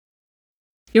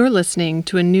You're listening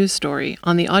to a news story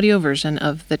on the audio version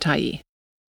of The Tyee.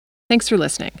 Thanks for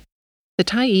listening. The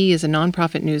Tyee is a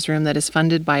nonprofit newsroom that is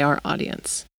funded by our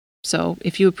audience. So,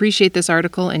 if you appreciate this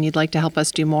article and you'd like to help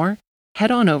us do more,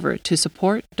 head on over to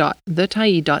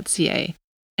support.thetyee.ca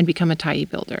and become a Tyee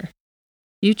builder.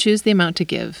 You choose the amount to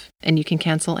give, and you can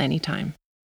cancel anytime.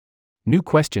 New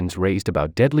questions raised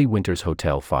about deadly Winters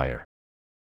Hotel fire.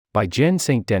 By Jen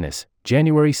St. Denis,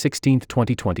 January 16,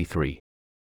 2023.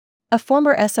 A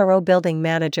former SRO building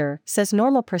manager says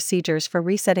normal procedures for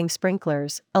resetting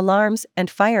sprinklers, alarms, and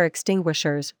fire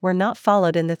extinguishers were not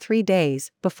followed in the 3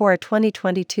 days before a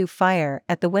 2022 fire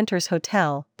at the Winters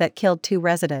Hotel that killed 2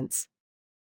 residents.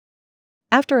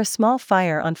 After a small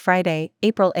fire on Friday,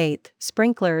 April 8,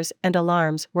 sprinklers and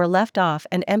alarms were left off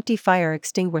and empty fire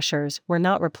extinguishers were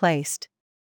not replaced.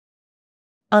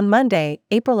 On Monday,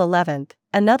 April 11,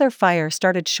 another fire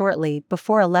started shortly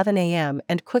before 11 a.m.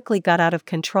 and quickly got out of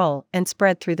control and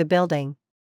spread through the building.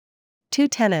 2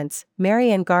 tenants,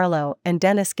 Marianne Garlow and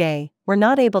Dennis Gay, were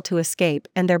not able to escape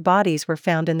and their bodies were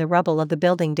found in the rubble of the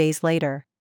building days later.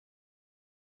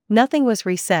 Nothing was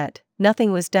reset,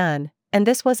 nothing was done, and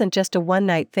this wasn't just a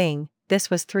one-night thing, this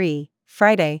was 3,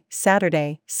 Friday,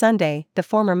 Saturday, Sunday, the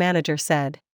former manager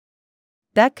said.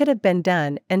 That could have been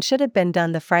done and should have been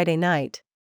done the Friday night.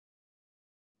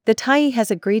 The Tyee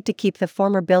has agreed to keep the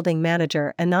former building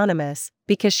manager anonymous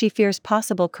because she fears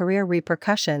possible career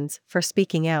repercussions for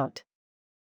speaking out.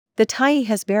 The Tyee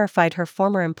has verified her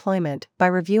former employment by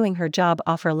reviewing her job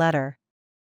offer letter.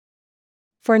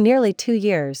 For nearly 2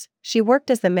 years, she worked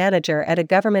as the manager at a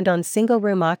government-owned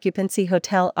single-room occupancy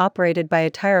hotel operated by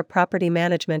Atira Property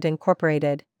Management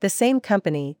Incorporated, the same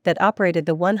company that operated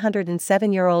the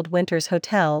 107-year-old Winters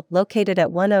Hotel located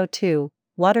at 102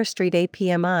 Water Street.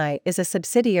 APMI is a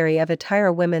subsidiary of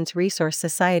Atira Women's Resource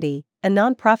Society, a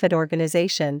non-profit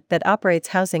organization that operates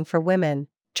housing for women,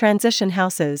 transition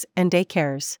houses, and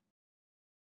daycares.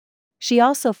 She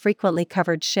also frequently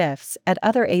covered shifts at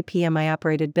other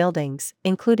APMI-operated buildings,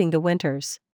 including the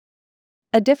Winters.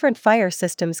 A different fire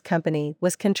systems company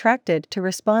was contracted to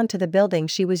respond to the building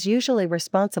she was usually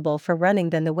responsible for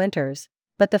running than the Winters,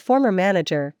 but the former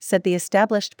manager said the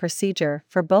established procedure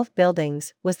for both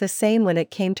buildings was the same when it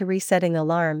came to resetting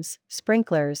alarms,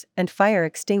 sprinklers, and fire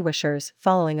extinguishers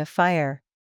following a fire.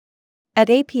 At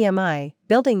APMI,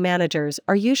 building managers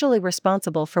are usually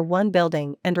responsible for one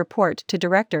building and report to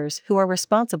directors who are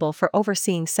responsible for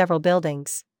overseeing several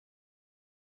buildings.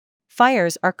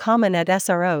 Fires are common at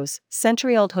SROs,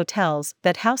 century-old hotels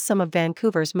that house some of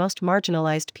Vancouver's most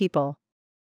marginalized people.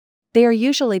 They are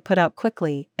usually put out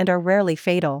quickly and are rarely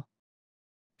fatal.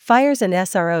 Fires in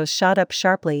SROs shot up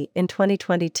sharply in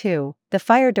 2022. The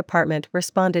fire department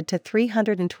responded to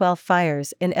 312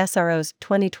 fires in SROs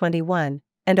 2021,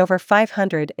 and over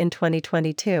 500 in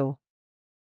 2022.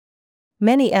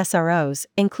 Many SROs,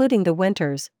 including the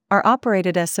Winters, are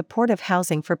operated as supportive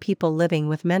housing for people living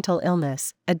with mental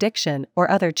illness, addiction, or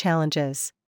other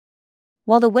challenges.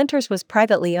 While the Winters was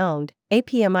privately owned,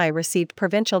 APMI received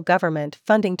provincial government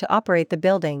funding to operate the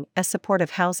building as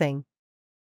supportive housing.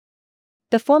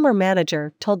 The former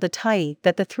manager told the Tyee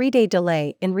that the 3-day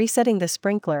delay in resetting the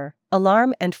sprinkler,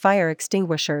 alarm, and fire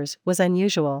extinguishers was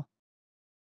unusual.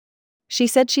 She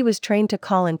said she was trained to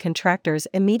call in contractors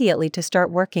immediately to start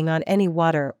working on any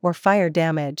water or fire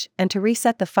damage and to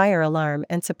reset the fire alarm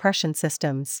and suppression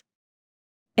systems.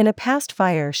 In a past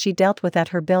fire she dealt with at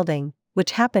her building,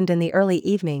 which happened in the early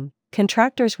evening,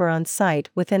 contractors were on site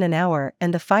within an hour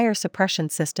and the fire suppression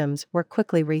systems were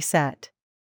quickly reset.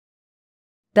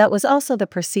 That was also the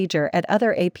procedure at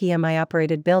other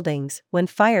APMI-operated buildings when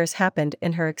fires happened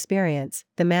in her experience,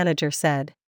 the manager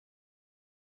said.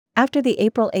 After the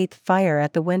April 8 fire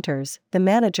at the Winters, the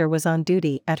manager was on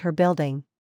duty at her building.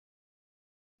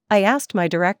 I asked my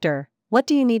director, "What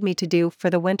do you need me to do for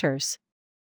the Winters?"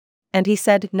 And he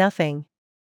said, "Nothing."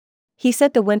 He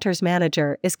said the Winters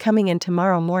manager is coming in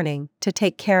tomorrow morning to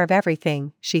take care of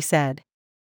everything, she said.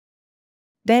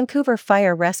 Vancouver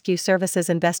Fire Rescue Services'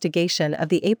 investigation of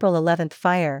the April 11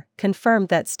 fire confirmed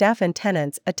that staff and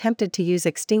tenants attempted to use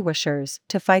extinguishers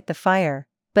to fight the fire,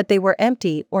 but they were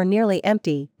empty or nearly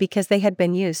empty because they had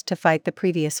been used to fight the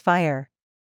previous fire.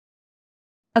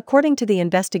 According to the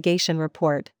investigation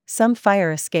report, some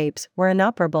fire escapes were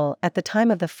inoperable at the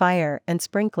time of the fire and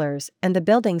sprinklers and the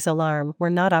building's alarm were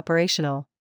not operational.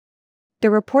 The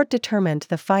report determined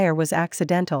the fire was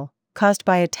accidental, caused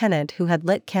by a tenant who had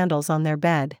lit candles on their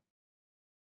bed.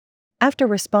 After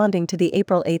responding to the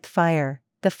April 8 fire,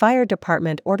 the fire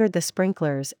department ordered the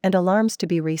sprinklers and alarms to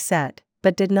be reset,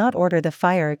 but did not order the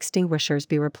fire extinguishers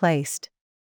be replaced.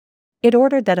 It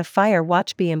ordered that a fire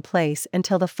watch be in place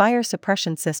until the fire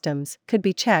suppression systems could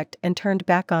be checked and turned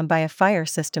back on by a fire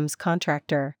systems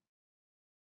contractor.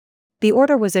 The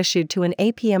order was issued to an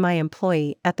APMI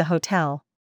employee at the hotel.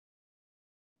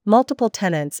 Multiple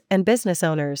tenants and business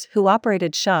owners who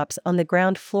operated shops on the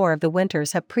ground floor of the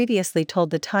Winters have previously told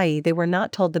the Tyee they were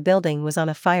not told the building was on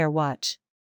a fire watch.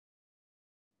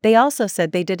 They also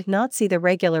said they did not see the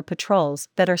regular patrols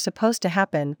that are supposed to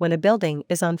happen when a building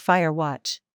is on fire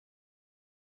watch.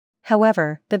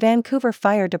 However, the Vancouver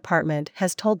Fire Department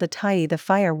has told the Tyee the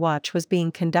fire watch was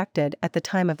being conducted at the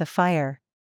time of the fire.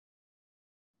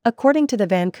 According to the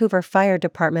Vancouver Fire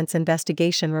Department's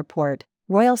investigation report,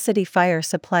 Royal City Fire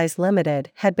Supplies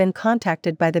Limited had been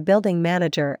contacted by the building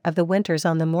manager of the Winters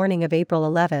on the morning of April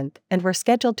 11 and were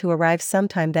scheduled to arrive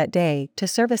sometime that day to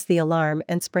service the alarm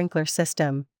and sprinkler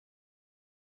system.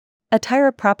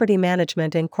 Atira Property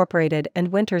Management Incorporated and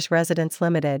Winters Residence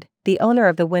Limited, the owner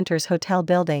of the Winters Hotel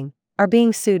building, are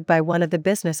being sued by one of the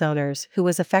business owners who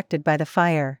was affected by the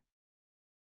fire.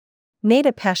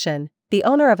 Nada Peshin, the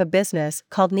owner of a business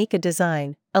called Nika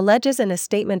Design, alleges in a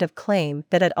statement of claim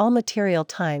that at all material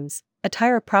times,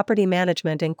 Atira Property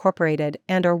Management Incorporated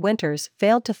and/or Winters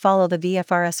failed to follow the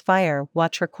VFRS Fire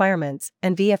Watch requirements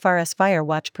and VFRS Fire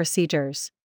Watch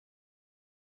procedures.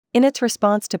 In its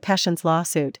response to Peshin's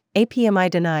lawsuit, APMI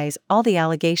denies all the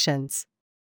allegations.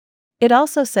 It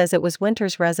also says it was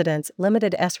Winters Residence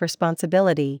Limited's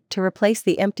responsibility to replace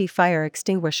the empty fire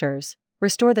extinguishers,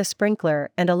 restore the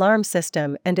sprinkler and alarm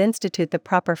system and institute the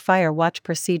proper fire watch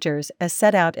procedures as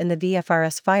set out in the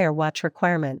VFRS Fire Watch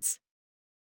requirements.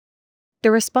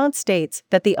 The response states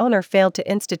that the owner failed to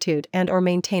institute and/or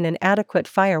maintain an adequate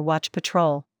fire watch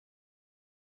patrol.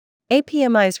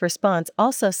 APMI's response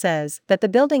also says that the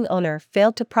building owner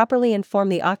failed to properly inform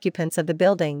the occupants of the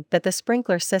building that the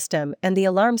sprinkler system and the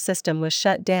alarm system was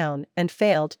shut down and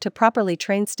failed to properly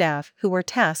train staff who were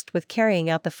tasked with carrying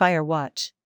out the fire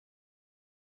watch.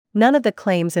 None of the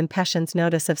claims in Peshin's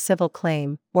notice of civil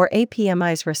claim, or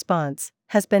APMI's response,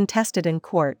 has been tested in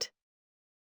court.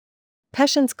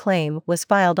 Peshin's claim was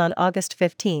filed on August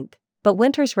 15, but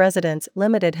Winters Residence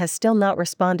Limited has still not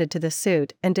responded to the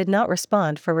suit and did not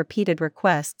respond for repeated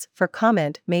requests for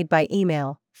comment made by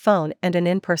email, phone, and an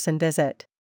in-person visit.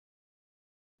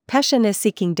 Peshin is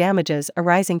seeking damages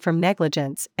arising from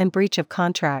negligence and breach of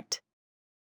contract.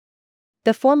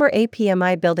 The former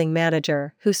APMI building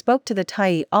manager who spoke to the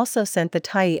Tyee also sent the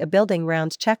Tyee a building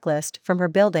rounds checklist from her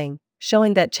building,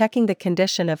 showing that checking the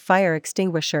condition of fire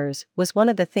extinguishers was one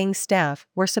of the things staff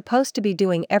were supposed to be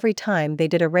doing every time they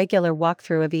did a regular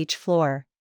walkthrough of each floor.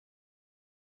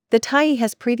 The Tyee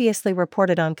has previously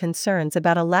reported on concerns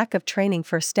about a lack of training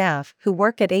for staff who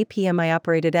work at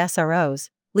APMI-operated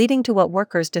SROs, leading to what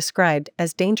workers described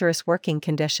as dangerous working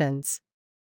conditions.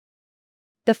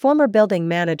 The former building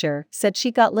manager said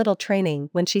she got little training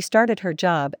when she started her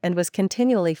job and was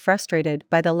continually frustrated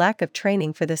by the lack of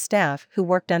training for the staff who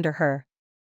worked under her.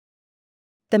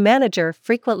 The manager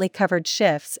frequently covered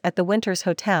shifts at the Winters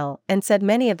Hotel and said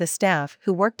many of the staff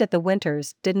who worked at the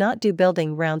Winters did not do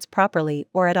building rounds properly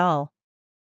or at all.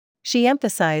 She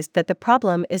emphasized that the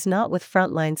problem is not with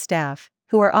frontline staff,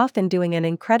 who are often doing an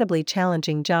incredibly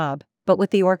challenging job, but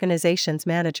with the organization's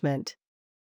management.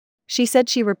 She said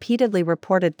she repeatedly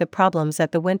reported the problems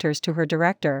at the Winters to her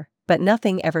director, but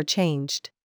nothing ever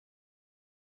changed.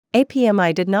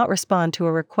 APMI did not respond to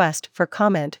a request for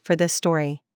comment for this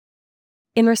story.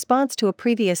 In response to a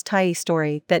previous Tyee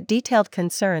story that detailed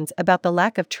concerns about the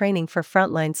lack of training for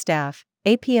frontline staff,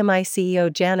 APMI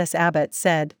CEO Janice Abbott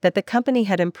said that the company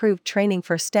had improved training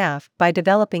for staff by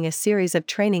developing a series of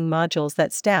training modules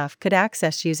that staff could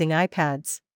access using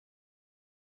iPads.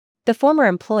 The former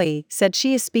employee said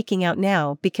she is speaking out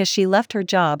now because she left her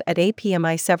job at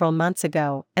APMI several months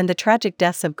ago, and the tragic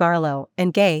deaths of Garlow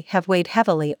and Gay have weighed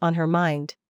heavily on her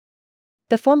mind.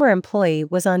 The former employee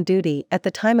was on duty at the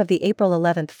time of the April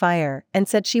 11 fire and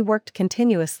said she worked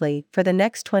continuously for the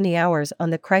next 20 hours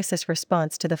on the crisis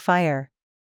response to the fire.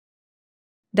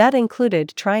 That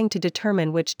included trying to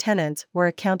determine which tenants were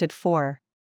accounted for.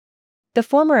 The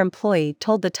former employee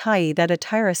told the Tyee that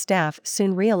Atira staff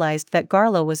soon realized that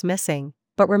Garlow was missing,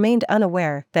 but remained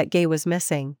unaware that Gay was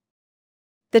missing.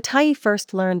 The Tyee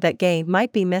first learned that Gay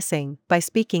might be missing by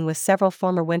speaking with several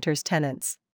former Winters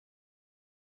tenants.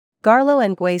 Garlow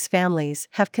and Gay's families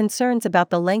have concerns about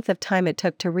the length of time it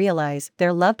took to realize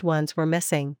their loved ones were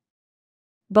missing.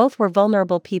 Both were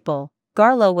vulnerable people.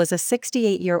 Garlow was a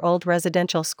 68-year-old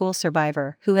residential school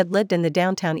survivor who had lived in the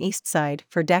downtown East Side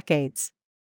for decades.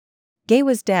 Gay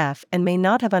was deaf and may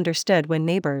not have understood when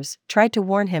neighbors tried to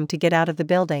warn him to get out of the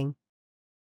building.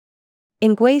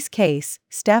 In Guay's case,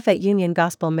 staff at Union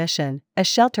Gospel Mission, a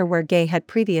shelter where Gay had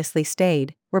previously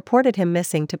stayed, reported him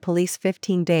missing to police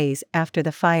 15 days after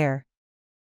the fire.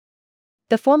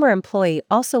 The former employee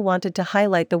also wanted to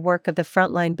highlight the work of the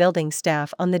frontline building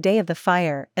staff on the day of the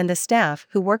fire and the staff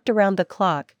who worked around the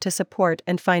clock to support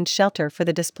and find shelter for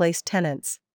the displaced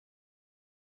tenants.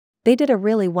 "They did a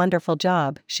really wonderful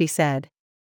job," she said.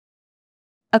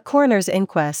 A coroner's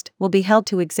inquest will be held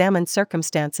to examine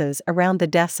circumstances around the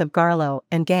deaths of Garlow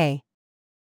and Gay.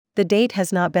 The date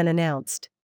has not been announced.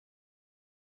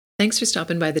 Thanks for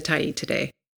stopping by the Tyee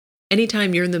today.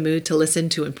 Anytime you're in the mood to listen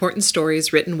to important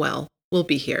stories written well, we'll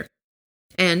be here.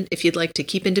 And if you'd like to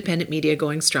keep independent media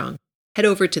going strong, head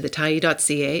over to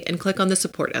thetyee.ca and click on the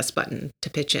Support Us button to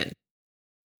pitch in.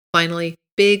 Finally,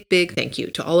 big thank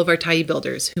you to all of our Tyee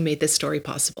builders who made this story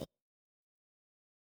possible.